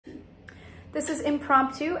This is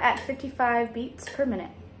Impromptu at 55 beats per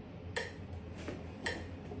minute.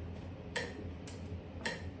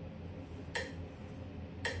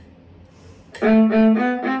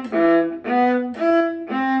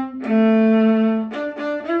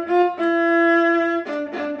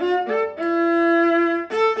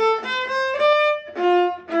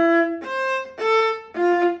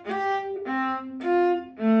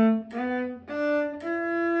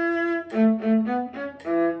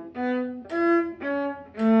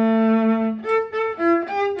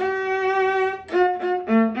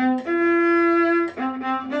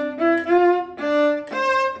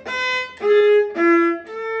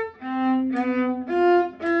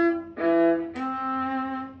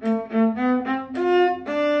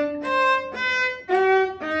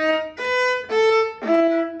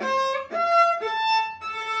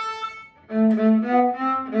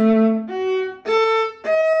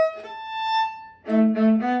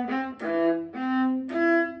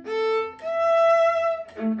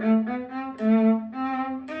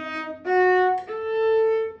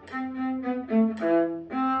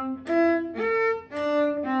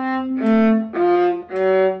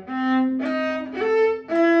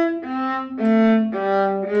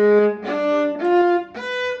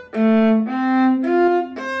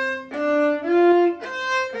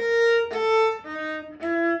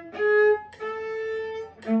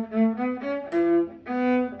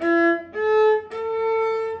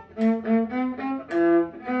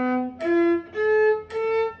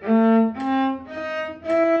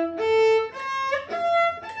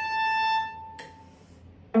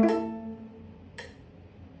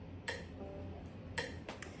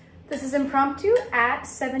 This is Impromptu at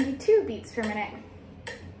 72 beats per minute.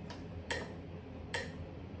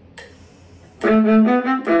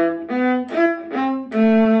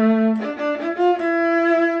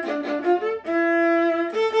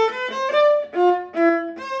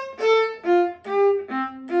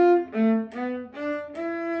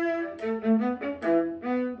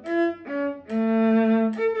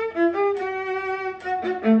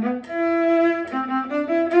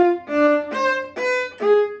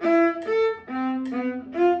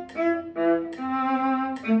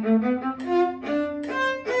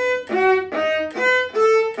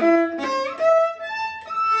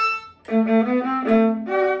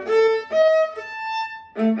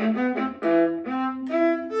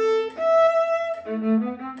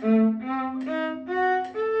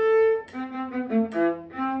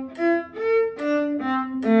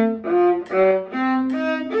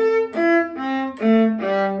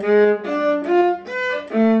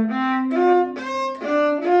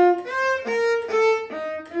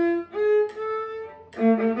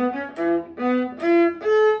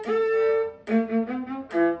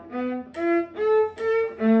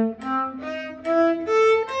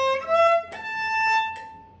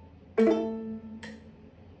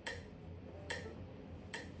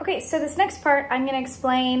 Okay, so this next part, I'm gonna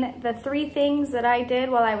explain the 3 things that I did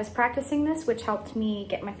while I was practicing this, which helped me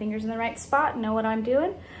get my fingers in the right spot, know what I'm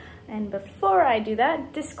doing. And before I do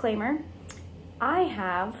that, disclaimer, I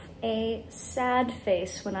have a sad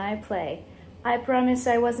face when I play. I promise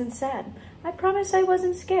I wasn't sad. I promise I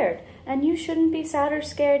wasn't scared. And you shouldn't be sad or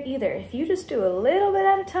scared either. If you just do a little bit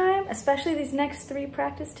at a time, especially these next 3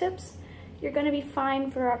 practice tips, you're gonna be fine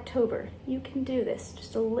for October. You can do this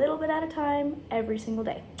just a little bit at a time every single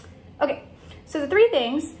day. Okay, so the 3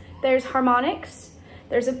 things, there's harmonics,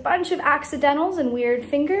 there's a bunch of accidentals and weird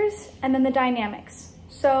fingers, and then the dynamics.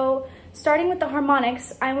 So starting with the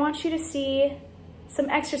harmonics, I want you to see some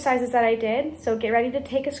exercises that I did. So get ready to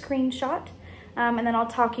take a screenshot, and then I'll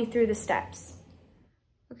talk you through the steps.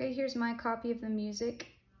 Okay, here's my copy of the music.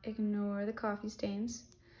 Ignore the coffee stains.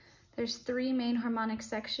 There's 3 main harmonic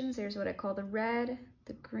sections. There's what I call the red,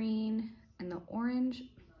 the green, and the orange.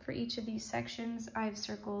 For each of these sections, I've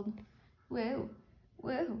circled, woo,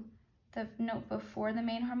 the note before the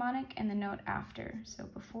main harmonic and the note after. So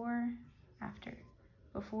before, after,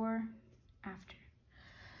 before, after.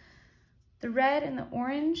 The red and the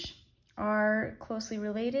orange are closely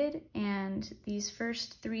related, and these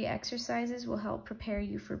first 3 exercises will help prepare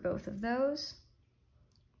you for both of those.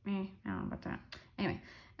 I don't know about that. Anyway,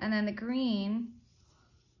 and then the green,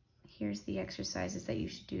 here's the exercises that you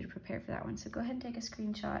should do to prepare for that one. So go ahead and take a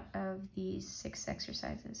screenshot of these 6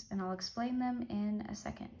 exercises, and I'll explain them in a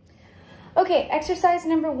second. Okay, exercise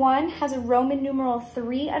number 1 has a Roman numeral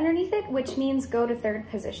 3 underneath it, which means go to 3rd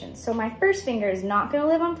position. So my first finger is not gonna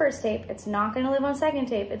live on 1st tape, it's not gonna live on 2nd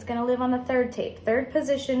tape, it's gonna live on the 3rd tape. 3rd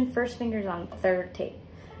position, first finger's on 3rd tape.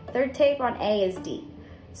 3rd tape on A is D.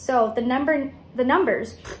 So the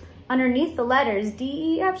numbers underneath the letters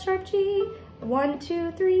D, E, F sharp, G, 1,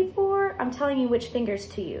 2, 3, 4. I'm telling you which fingers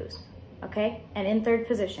to use, okay? And in third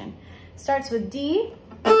position. Starts with D,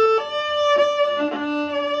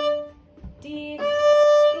 D, E,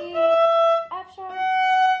 F sharp,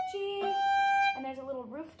 G, and there's a little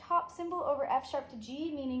rooftop symbol over F sharp to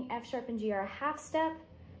G, meaning F sharp and G are a half step,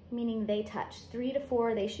 meaning they touch. 3 to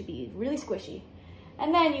 4, they should be really squishy.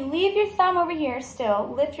 And then you leave your thumb over here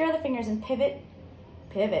still, lift your other fingers and pivot,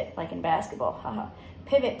 like in basketball, haha.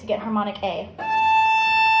 Pivot to get harmonic A.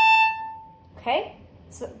 Okay?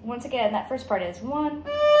 So once again, that first part is 1, 2,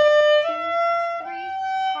 3,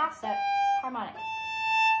 half step, harmonic.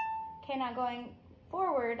 Okay, now going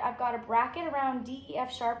forward, I've got a bracket around D, E,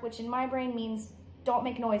 F sharp, which in my brain means don't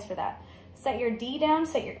make noise for that. Set your D down,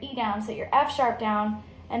 set your E down, set your F sharp down,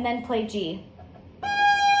 and then play G.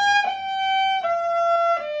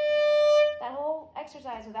 That whole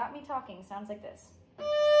exercise without me talking sounds like this.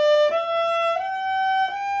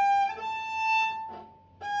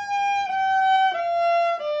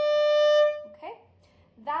 Okay,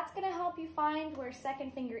 that's gonna help you find where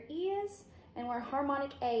second finger E is and where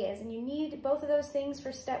harmonic A is, and you need both of those things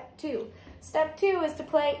for step 2. Step 2 is to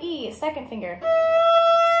play E, second finger,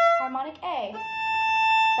 harmonic A,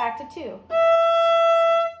 back to 2,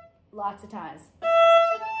 lots of times,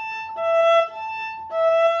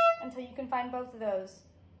 until you can find both of those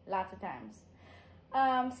lots of times.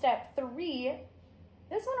 Step 3,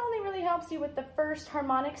 this one only really helps you with the first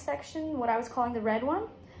harmonic section, what I was calling the red one,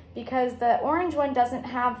 because the orange one doesn't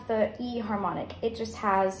have the E harmonic, it just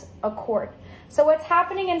has a chord. So what's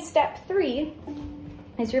happening in step 3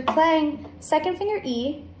 is you're playing second finger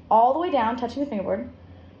E all the way down, touching the fingerboard,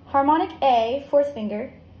 harmonic A, fourth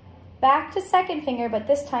finger, back to second finger, but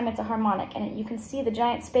this time it's a harmonic, and you can see the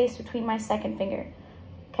giant space between my second finger.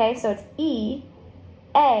 Okay, so it's E,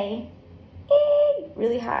 A, E,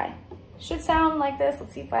 really high. Should sound like this.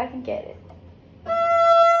 Let's see if I can get it.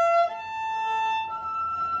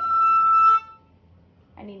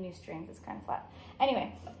 I need new strings, it's kind of flat.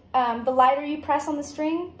 Anyway, the lighter you press on the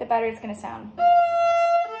string, the better it's gonna sound.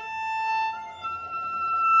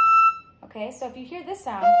 Okay, so if you hear this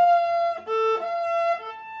sound,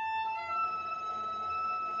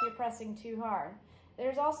 you're pressing too hard.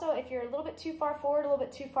 There's also, if you're a little bit too far forward, a little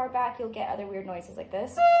bit too far back, you'll get other weird noises like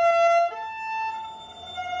this,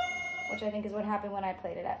 which I think is what happened when I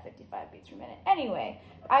played it at 55 beats per minute. Anyway,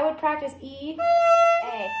 I would practice E,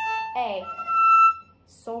 A,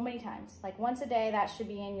 so many times. Like once a day, that should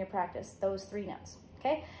be in your practice, those 3 notes,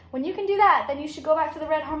 okay? When you can do that, then you should go back to the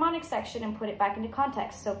red harmonic section and put it back into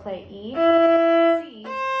context. So play E, C,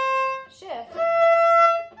 shift,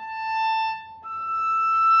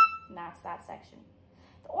 and that's that section.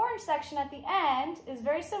 The orange section at the end is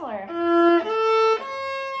very similar.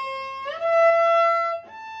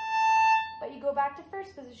 But you go back to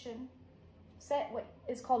first position, set what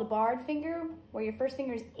is called a barred finger, where your first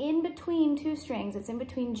finger is in between 2 strings. It's in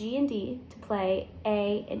between G and D to play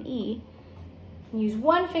A and E. And use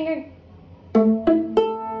 1 finger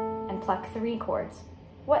and pluck 3 chords.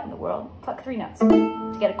 What in the world? Pluck 3 notes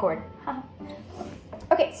to get a chord.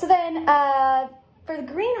 Okay, so then for the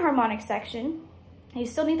green harmonic section, you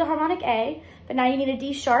still need the harmonic A, but now you need a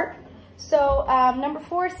D sharp. So number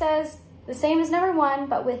 4 says the same as number 1,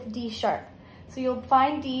 but with D sharp. So you'll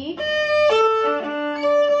find D, and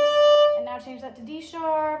now change that to D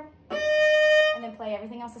sharp, and then play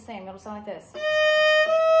everything else the same. It'll sound like this.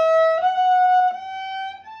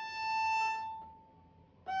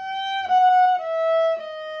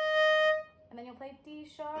 And then you'll play D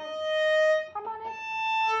sharp, harmonic,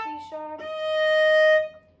 D sharp,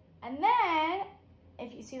 and then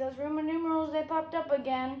if you see those Roman numerals, they popped up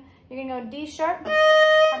again, you're gonna go D sharp,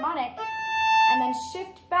 harmonic, and then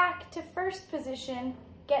shift back to first position,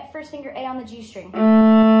 get first finger A on the G string.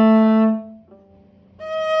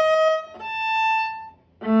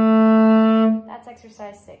 That's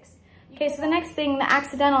exercise 6. Okay, so the next thing, the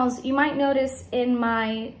accidentals, you might notice in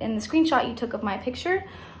the screenshot you took of my picture,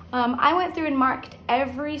 I went through and marked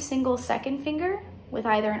every single second finger with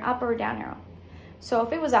either an up or a down arrow. So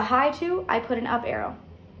if it was a high 2, I put an up arrow.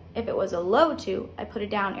 If it was a low 2, I put a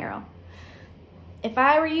down arrow. If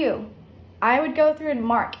I were you, I would go through and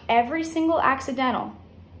mark every single accidental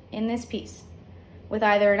in this piece with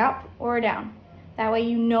either an up or a down. That way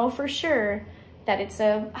you know for sure that it's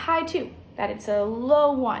a high 2, that it's a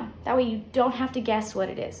low 1. That way you don't have to guess what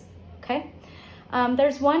it is, okay?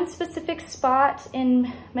 There's one specific spot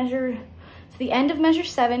in it's the end of measure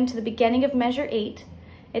 7 to the beginning of measure 8.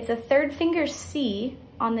 It's a 3rd finger C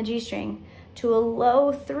on the G string to a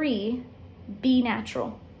low 3 B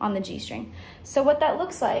natural on the G string. So what that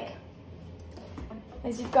looks like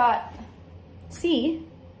is you've got C,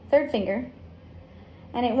 3rd finger,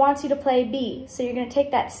 and it wants you to play B. So you're gonna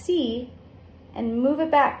take that C and move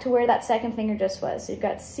it back to where that second finger just was. So you've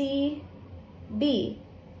got C, B,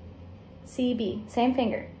 C, B, same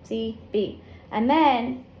finger, C, B. And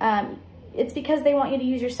then it's because they want you to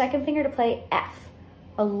use your second finger to play F,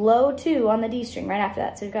 a low 2 on the D string right after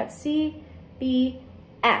that. So you've got C, B,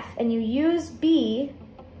 F, and you use B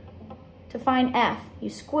to find F. You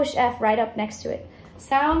squish F right up next to it.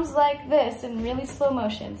 Sounds like this in really slow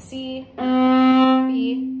motion. C,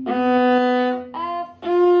 B, F,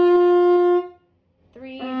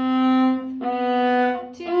 3,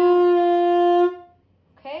 2.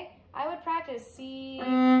 Okay, I would practice C, B,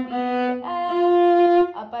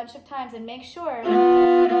 F a bunch of times and make sure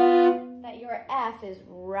that your F is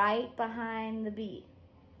right behind the B.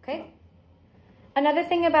 Okay? Another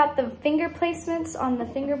thing about the finger placements on the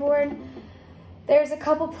fingerboard, there's a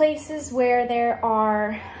couple places where there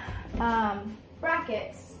are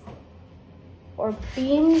brackets or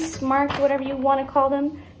beams marked, whatever you want to call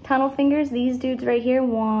them, tunnel fingers. These dudes right here,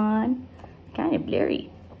 1, kind of blurry,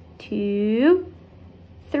 2,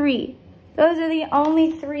 3. Those are the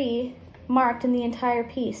only 3 marked in the entire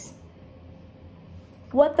piece.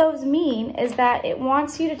 What those mean is that it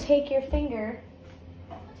wants you to take your finger,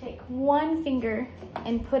 take one finger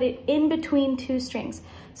and put it in between 2 strings.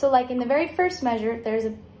 So like in the very first measure, there's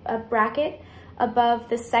a bracket above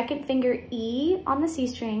the second finger E on the C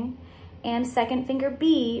string and second finger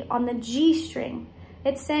B on the G string.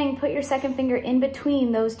 It's saying put your second finger in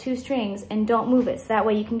between those 2 strings and don't move it. So that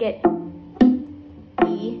way you can get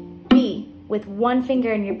E, B with one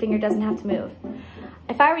finger and your finger doesn't have to move.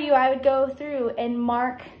 If I were you, I would go through and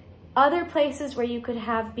mark other places where you could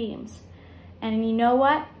have beams. And you know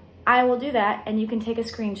what? I will do that and you can take a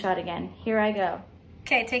screenshot again. Here I go.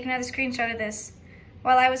 Okay, take another screenshot of this.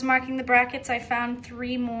 While I was marking the brackets, I found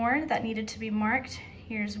 3 more that needed to be marked.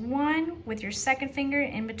 Here's one with your second finger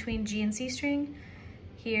in between G and C string.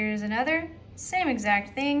 Here's another, same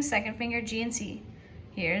exact thing, second finger G and C.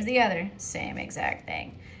 Here's the other, same exact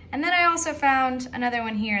thing. And then I also found another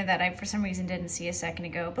one here that I for some reason didn't see a second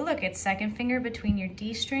ago. But look, it's second finger between your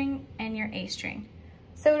D string and your A string.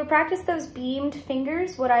 So to practice those beamed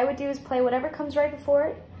fingers, what I would do is play whatever comes right before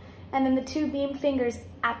it, and then the 2 beamed fingers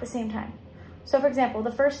at the same time. So for example,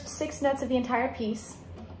 the first 6 notes of the entire piece,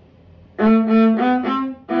 I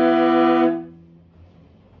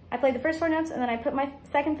played the first 4 notes and then I put my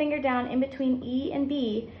second finger down in between E and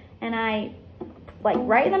B and I like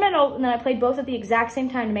right in the middle, and then I played both at the exact same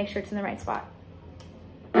time to make sure it's in the right spot.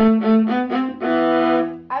 I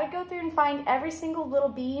would go through and find every single little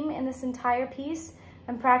beam in this entire piece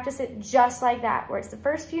and practice it just like that, where it's the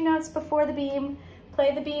first few notes before the beam,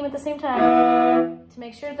 play the beam at the same time to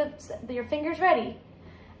make sure that your finger's ready,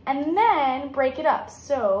 and then break it up.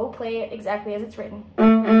 So play it exactly as it's written.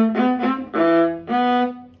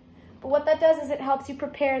 But what that does is it helps you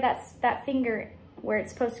prepare that finger where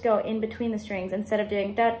it's supposed to go in between the strings instead of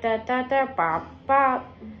doing da da da da bop bop.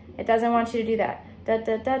 It doesn't want you to do that. Da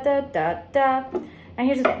da da da da da. Now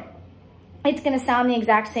here's the thing. It's gonna sound the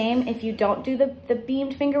exact same if you don't do the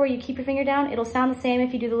beamed finger where you keep your finger down. It'll sound the same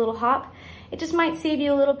if you do the little hop. It just might save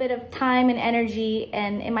you a little bit of time and energy,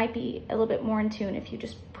 and it might be a little bit more in tune if you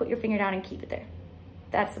just put your finger down and keep it there.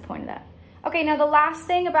 That's the point of that. Okay, now the last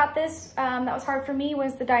thing about this that was hard for me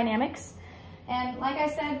was the dynamics. And like I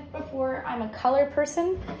said before, I'm a color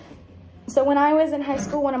person. So when I was in high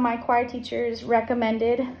school, one of my choir teachers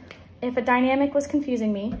recommended, if a dynamic was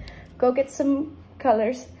confusing me, go get some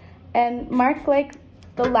colors and mark like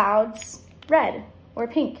the louds red or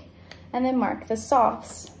pink, and then mark the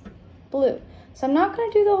softs blue. So I'm not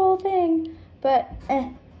gonna do the whole thing, but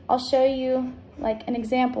I'll show you like an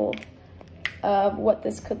example of what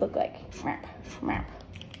this could look like. Can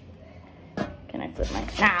I flip my,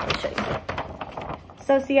 I'll show you.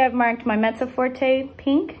 So see, I've marked my mezzo forte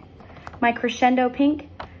pink, my crescendo pink,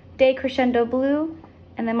 decrescendo blue,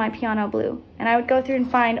 and then my piano blue. And I would go through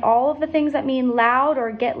and find all of the things that mean loud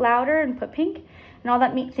or get louder and put pink, and all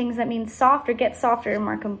that things that mean soft or get softer and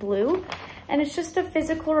mark them blue. And it's just a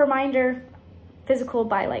physical reminder, physical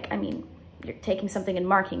by like, I mean, you're taking something and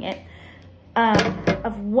marking it,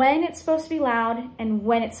 of when it's supposed to be loud and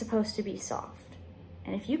when it's supposed to be soft.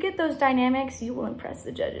 And if you get those dynamics, you will impress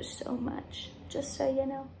the judges so much, just so you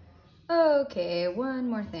know. Okay, one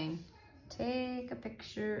more thing. Take a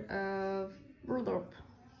picture of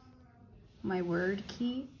my word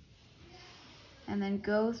key and then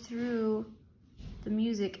go through the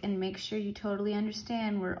music and make sure you totally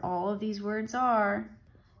understand where all of these words are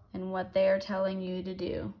and what they are telling you to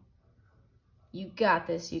do. You got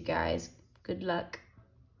this, you guys. Good luck.